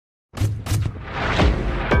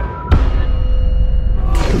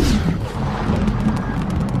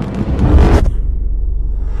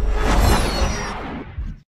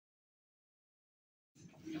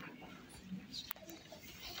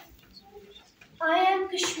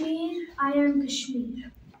Kashmir, I am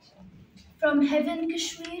Kashmir. From heaven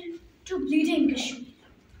Kashmir to bleeding Kashmir.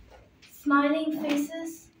 Smiling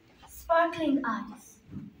faces, sparkling eyes.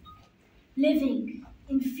 Living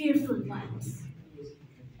in fearful vibes.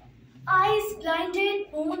 Eyes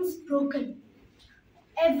blinded, bones broken.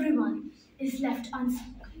 Everyone is left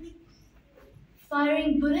unspoken.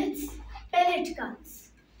 Firing bullets, pellet guns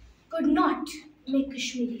could not make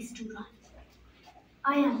Kashmiris to run.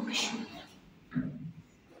 I am Kashmir.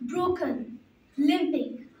 Broken,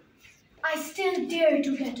 limping, I still dare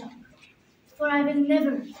to get up, for I will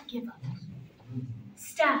never give up.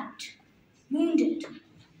 Stabbed, wounded,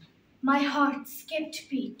 my heart skipped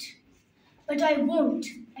beat, but I won't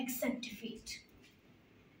accept defeat.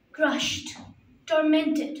 Crushed,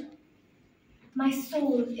 tormented, my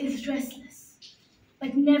soul is restless,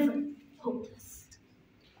 but never hopeless.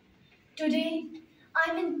 Today,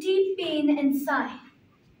 I'm in deep pain and sigh,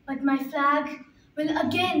 but my flag will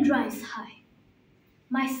again rise high.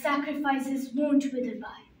 My sacrifices won't wither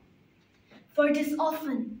by, for it is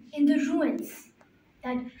often in the ruins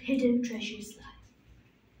that hidden treasures lie.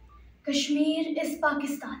 Kashmir is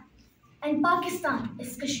Pakistan, and Pakistan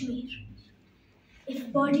is Kashmir.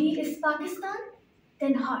 If body is Pakistan,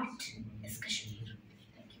 then heart is Kashmir.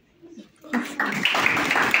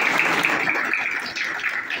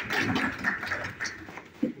 Thank you.